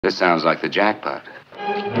This sounds like the jackpot.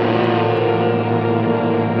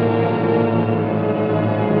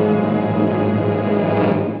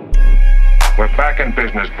 We're back in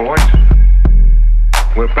business, boys.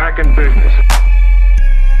 We're back in business.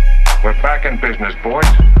 We're back in business, boys.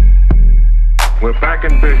 We're back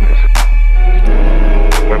in business.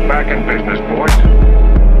 We're back in business, boys.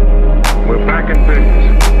 We're back in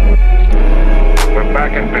business. We're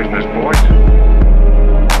back in business, boys.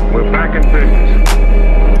 We're back in business.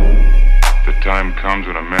 The time comes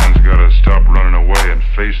when a man's gotta stop running away and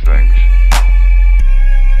face things.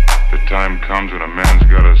 The time comes when a man's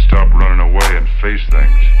gotta stop running away and face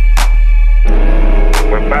things.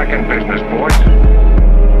 We're back in business, boys.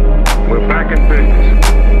 We're back in business.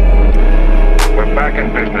 We're back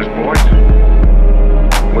in business, boys.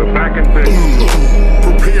 We're back in business.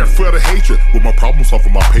 Prepared for the hatred with my problem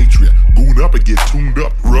solving, my patriot. Goon up and get tuned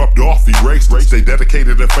up, rubbed off, erased. Stay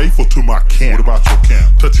dedicated and faithful to my camp. What about your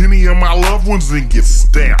camp? Touch any of my loved ones and get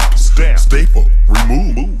stamped. Staple,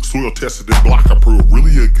 remove. Soil tested and block approved.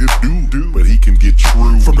 Really a good dude, but he can get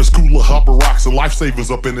true. From the school of harbor rocks and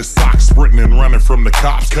lifesavers up in his socks, sprinting and running from the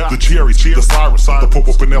cops. The cherries, the Cyrus, the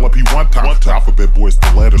Popo Penelope one time. The alphabet boys,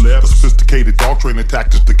 the letters. The sophisticated dog training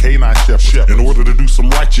tactics, the canine chef. In order to do some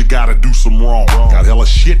right, you gotta do some wrong. Got hella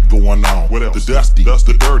shit going on. What else? The dusty,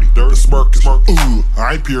 the dirty, the smirkers.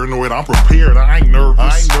 I ain't paranoid, I'm prepared, I ain't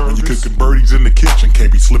nervous. When you cooking birdies in the kitchen,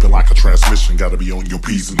 can't be slipping like a transmission. Gotta be on your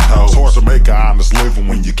P's and toes. It's hard to make an honest living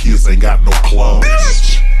when your kids ain't got no clothes.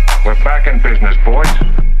 Bitch! We're back in business, boys.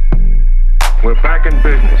 We're back in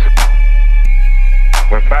business.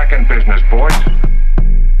 We're back in business, boys.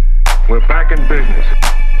 We're back in business.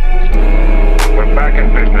 We're back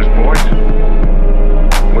in business, boys.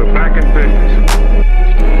 We're back in business.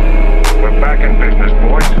 We're back in business,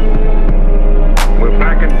 boys. We're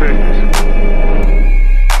back in business.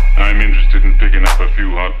 I'm interested in picking up a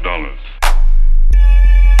few hot dollars.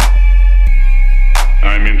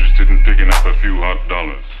 I'm interested in picking up a few hot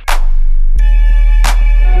dollars.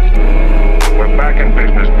 We're back in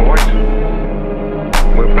business, boys.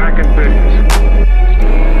 We're back in business.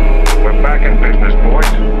 We're back in business,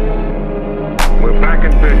 boys. We're back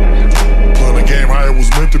in business. Playing a game how it was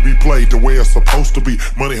meant to be played, the way it's supposed to be.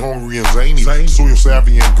 Money hungry and zany, soil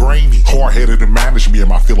savvy and grainy. Hard-headed and managed, me and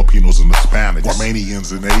my Filipinos and Hispanics.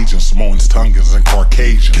 Armenians and Asians, Samoans, Tongans and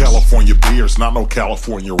Caucasians. California beers, not no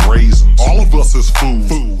California raisins. All of us is food.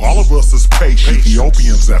 All of us is patient.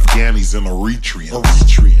 Ethiopians, Afghanis, and Eritreans.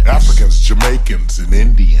 Africans, Jamaicans, and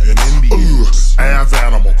Indians. As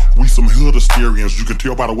animal, we some hood Asterians. You can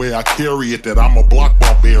tell by the way I carry it that I'm a block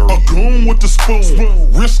barbarian. A goon with the spoon.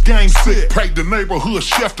 Wrist game sick. Paid the neighborhood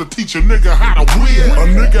chef to teach a nigga how to whip. A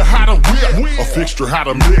nigga how to whip. A fixture how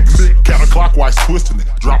to mix. Counterclockwise twisting it.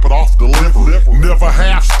 Drop it off delivery. Never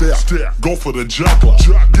half step. Go for the juggler.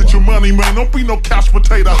 Get your money, man. Don't be no couch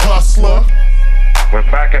potato hustler. We're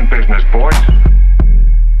back in business, boys.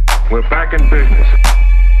 We're back in business.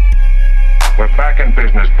 We're back in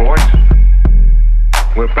business, boys.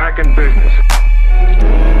 We're back in business.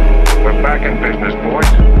 We're back in business, boys.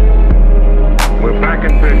 We're back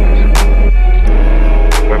in business.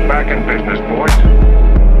 We're back in business, boys.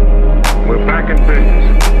 We're back in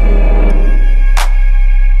business.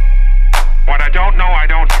 What I don't know, I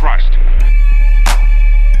don't trust.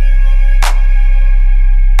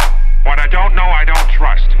 What I don't know, I don't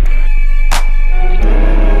trust.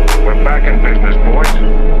 We're back in business, boys.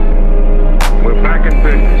 We're back in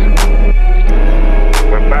business.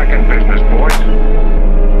 We're back in business, boys.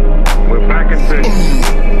 We're back in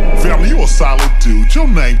business. Family, you a solid dude. Your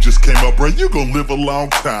name just came up, bro. You gon' live a long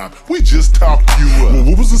time. We just talked you up. Well,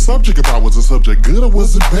 what was the subject about? Was the subject good or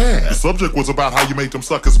was it bad? The subject was about how you made them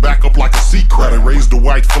suckers back up like a sea crab. They raised the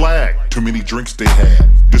white flag. Too many drinks they had.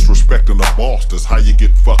 Disrespecting the boss, that's how you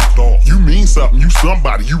get fucked off. You mean something, you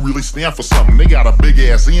somebody, you really stand for something. They got a big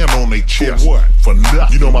ass N on their chest. For what? For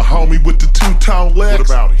nothing. You know my homie with the two-tone legs? What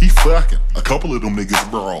about it? He fucking. A couple of them niggas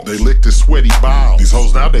brawl. They licked his sweaty balls. These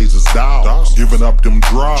hoes nowadays is dogs. Giving up them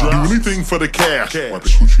draws. Do anything for the cash. Wipe the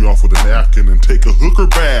coochie off with a napkin and take a hooker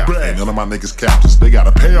bath. And none of my niggas captains, they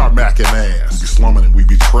gotta pay our mackin' ass. We be slumming and we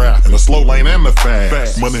be trapped. In the slow lane and the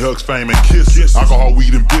fast. Money, hugs, fame, and kisses. Alcohol,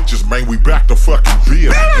 weed, and bitches, man, we back to fucking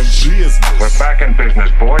business. We're back in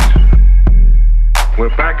business, boys.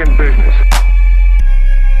 We're back in business.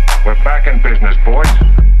 We're back in business, boys.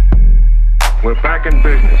 We're back in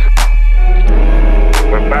business.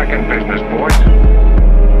 We're back in business, boys.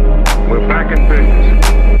 We're back in business.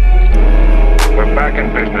 We're back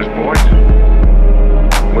in business, boys.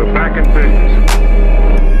 We're back in business.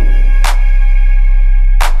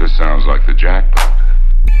 This sounds like the jackpot.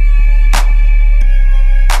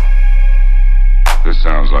 This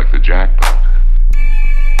sounds like like the jackpot.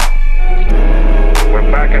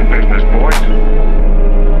 We're back in business, boys.